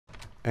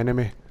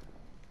Enemy.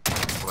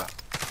 Where?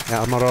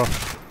 Yeah, armor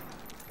off.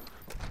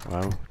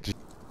 Wow.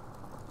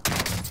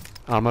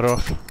 Armor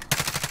off.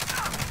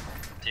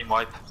 Team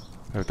wipe.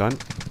 Well done.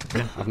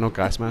 I've no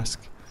gas mask.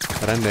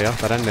 They're in there,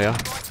 they're in there.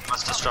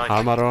 Master strike.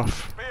 Armor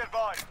off. Be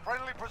advised,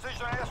 friendly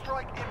precision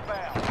airstrike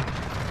inbound. To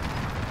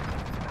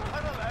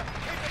the left,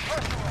 keep the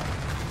pressure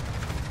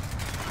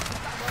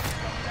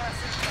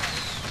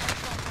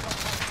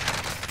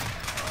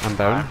on. I'm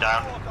down. I'm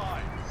down.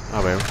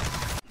 Oh well.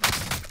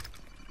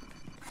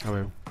 Oh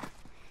well.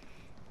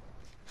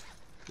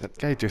 That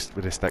guy just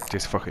with a stick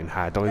just fucking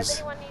had us. Does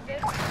anyone need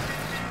this?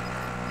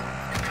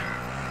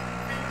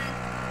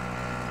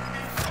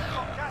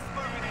 Gas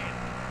moving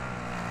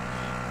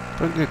in.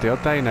 Don't you dare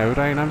die now,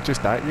 Ryan, I'm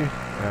just at you.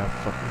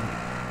 Fucking...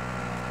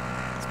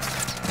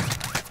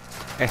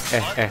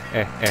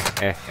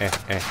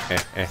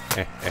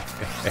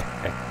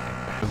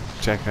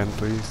 Check in,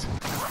 please.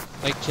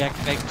 Mic check,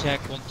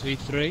 1, 2,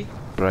 3.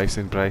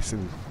 Bryson.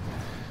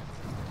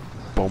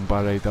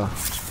 Bomber Rider.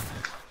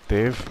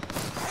 Dave.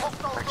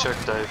 Mic check,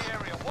 Dave.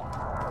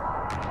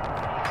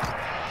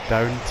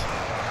 Downed.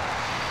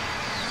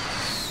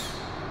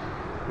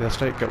 The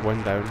strike got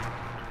one down.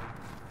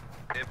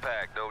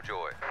 Impact, no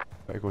joy.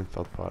 Better go in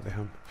third party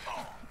him.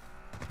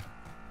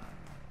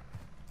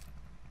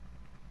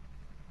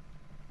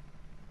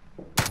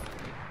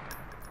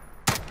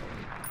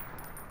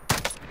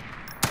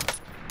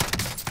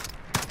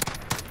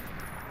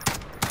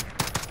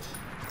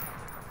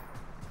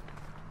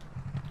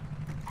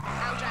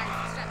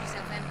 Strap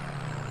yourself in.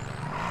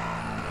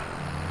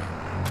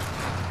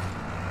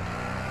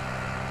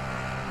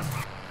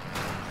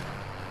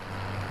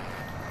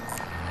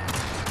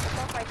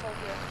 Assault rifle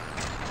here.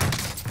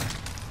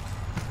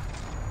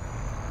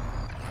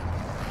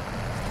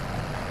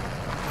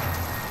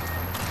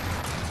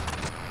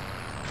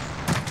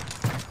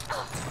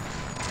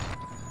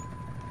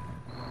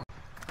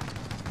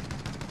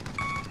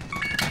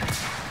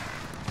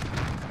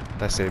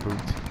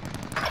 Disabled.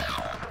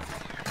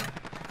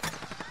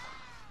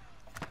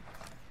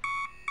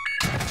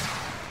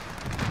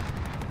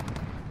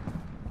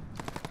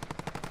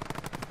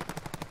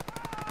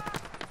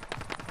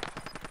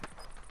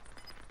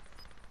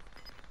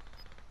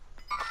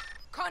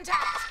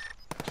 Contact!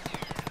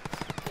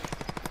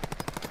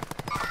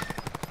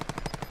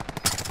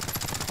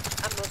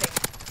 I'm moving.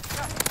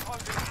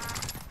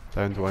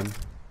 Downed one.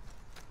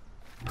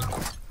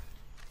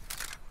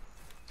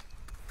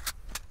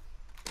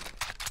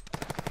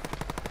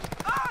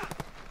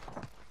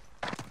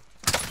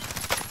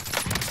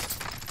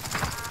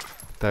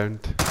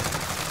 Downed.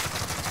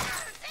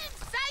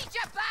 Inside,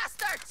 you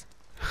bastards!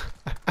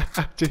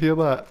 Did you hear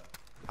that?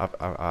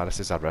 This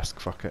is a risk,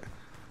 fuck it.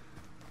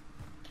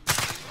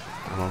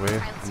 I'm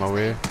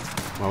away.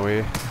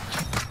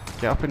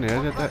 Get up in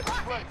there, you dick. Is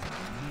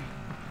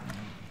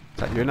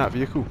that you in that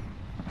vehicle?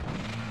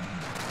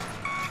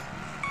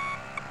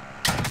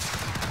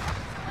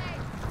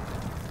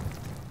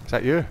 Is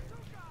that you?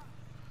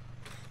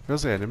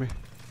 Where's the enemy?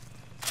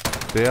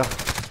 There.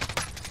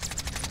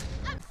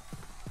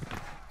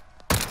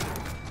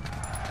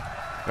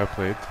 Well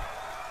played.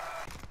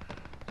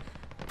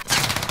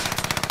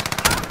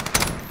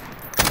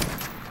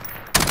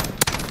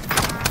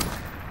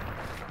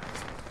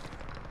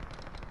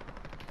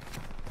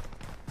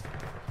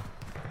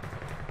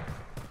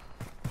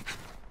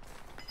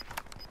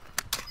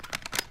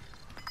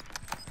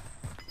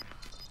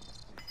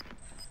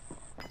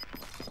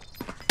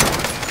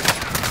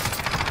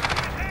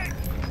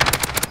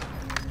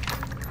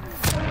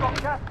 Got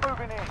gas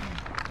moving in.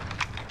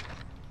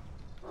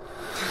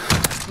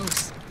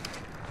 Close.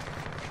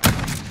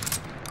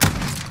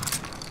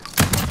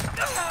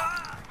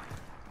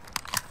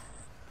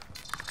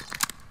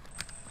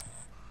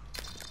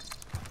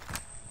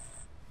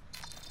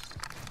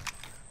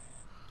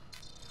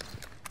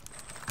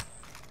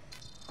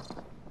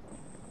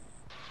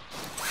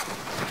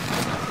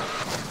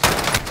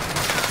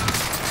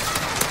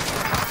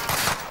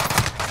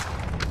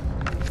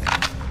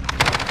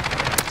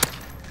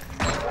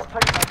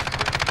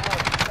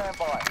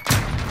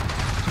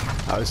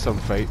 That was some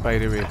fight, by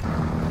the way.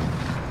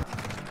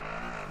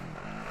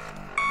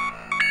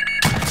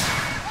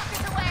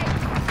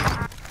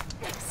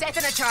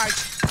 Setting a charge.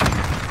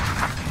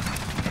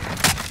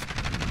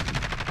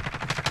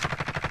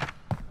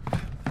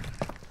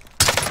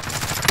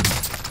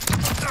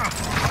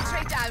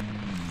 Straight down.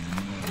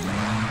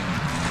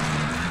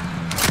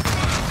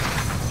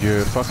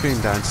 You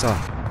fucking dancer.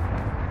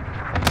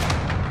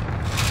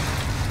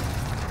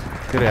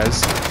 Here he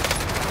is.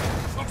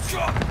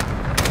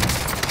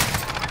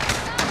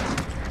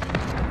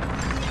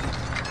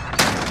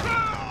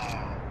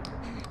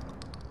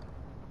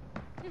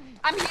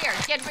 I'm here.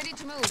 Get ready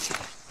to move.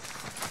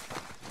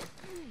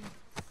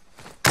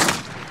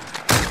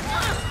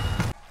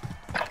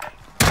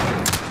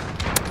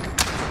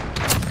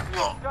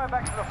 Going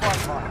back to the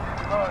front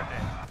line. Burned it.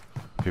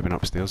 Have you been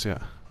upstairs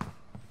yet?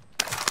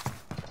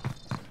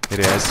 Here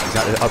he is. He's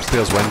at the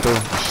upstairs window.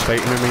 He's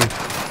fighting with me.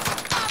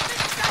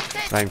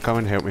 Ryan, come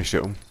and help me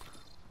shoot him.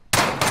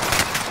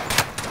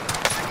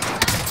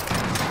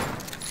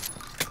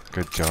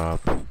 Good job.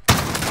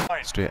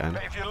 Fine. Straight in.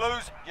 But if you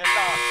lose, you're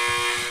done.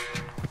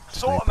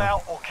 Sort them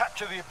out or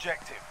capture the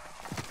objective.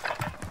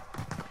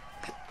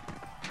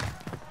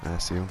 I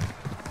see him.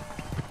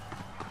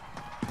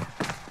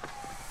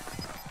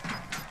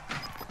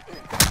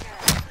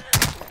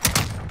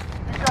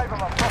 You gave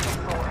them a proper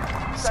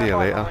story. See you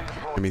later.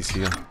 Give me see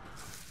you.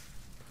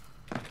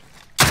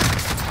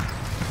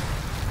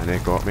 And they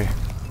got me.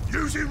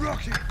 Using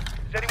rocket.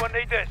 Does anyone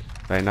need this?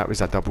 Right, that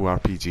was a double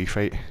RPG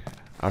fight.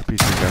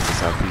 RPG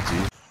versus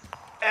RPG.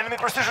 Enemy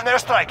precision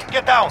airstrike.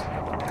 Get down.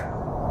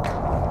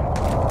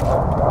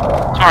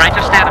 Alright,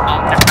 just stand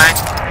above, they're fine.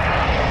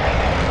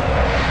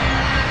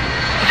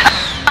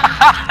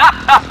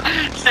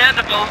 Stand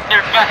above,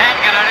 they're fine,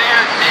 get out of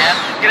here, man.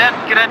 Get in,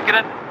 get in, get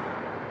in.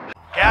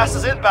 Gas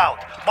is inbound.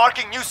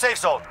 Marking new safe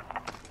zone.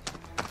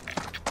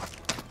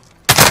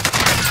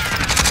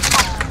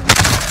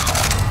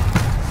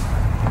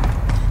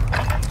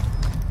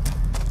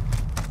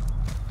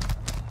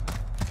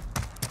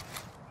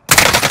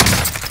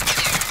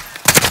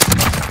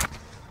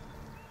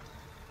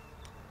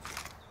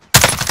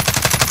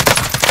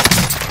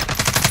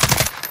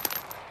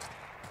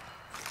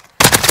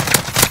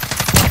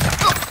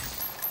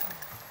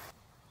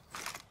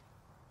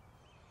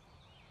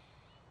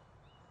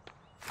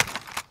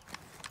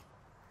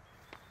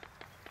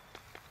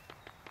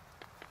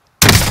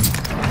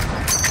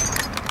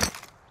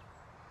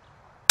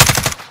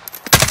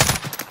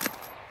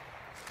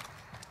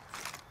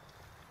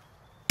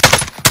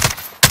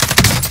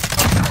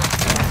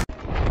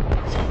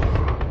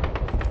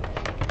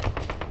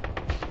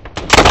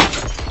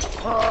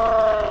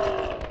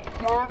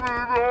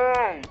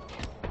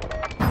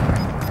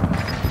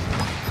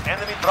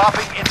 Enemy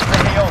dropping into the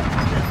AO.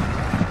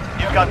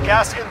 You've got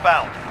gas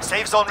inbound.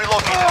 Safe zone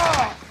relocated.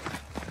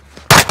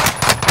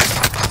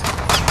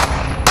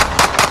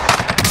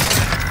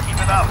 Keep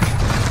it up.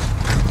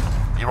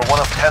 You were one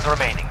of 10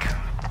 remaining.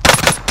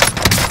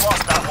 You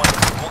lost that one.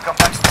 We'll come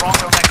back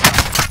stronger next time.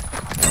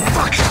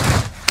 Fuck!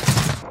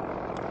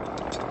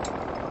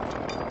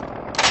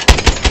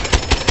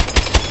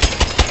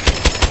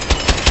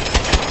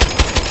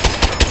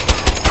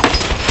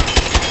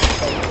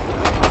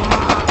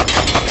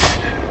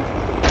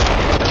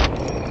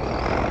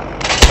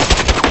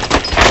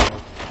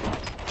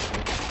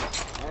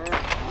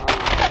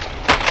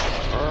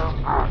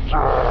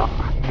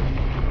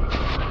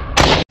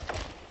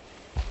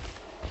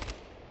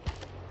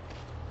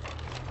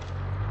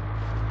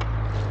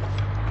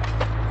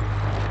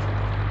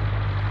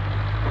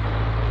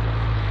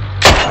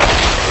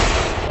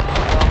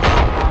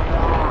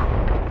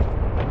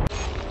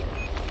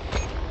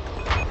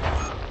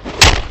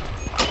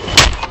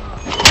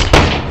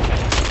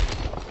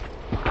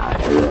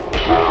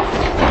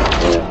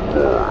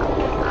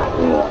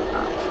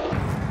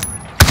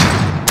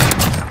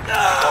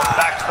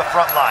 Back to the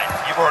front line.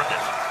 You've earned it.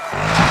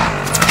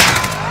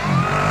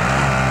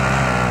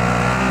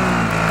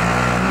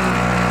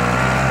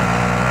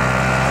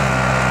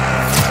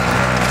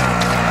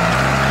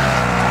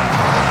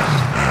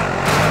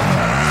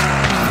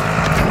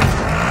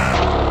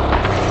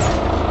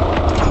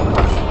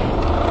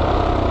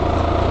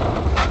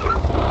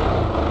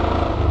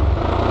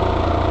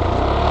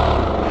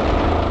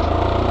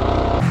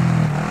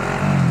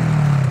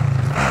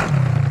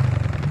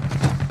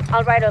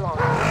 I'll ride along.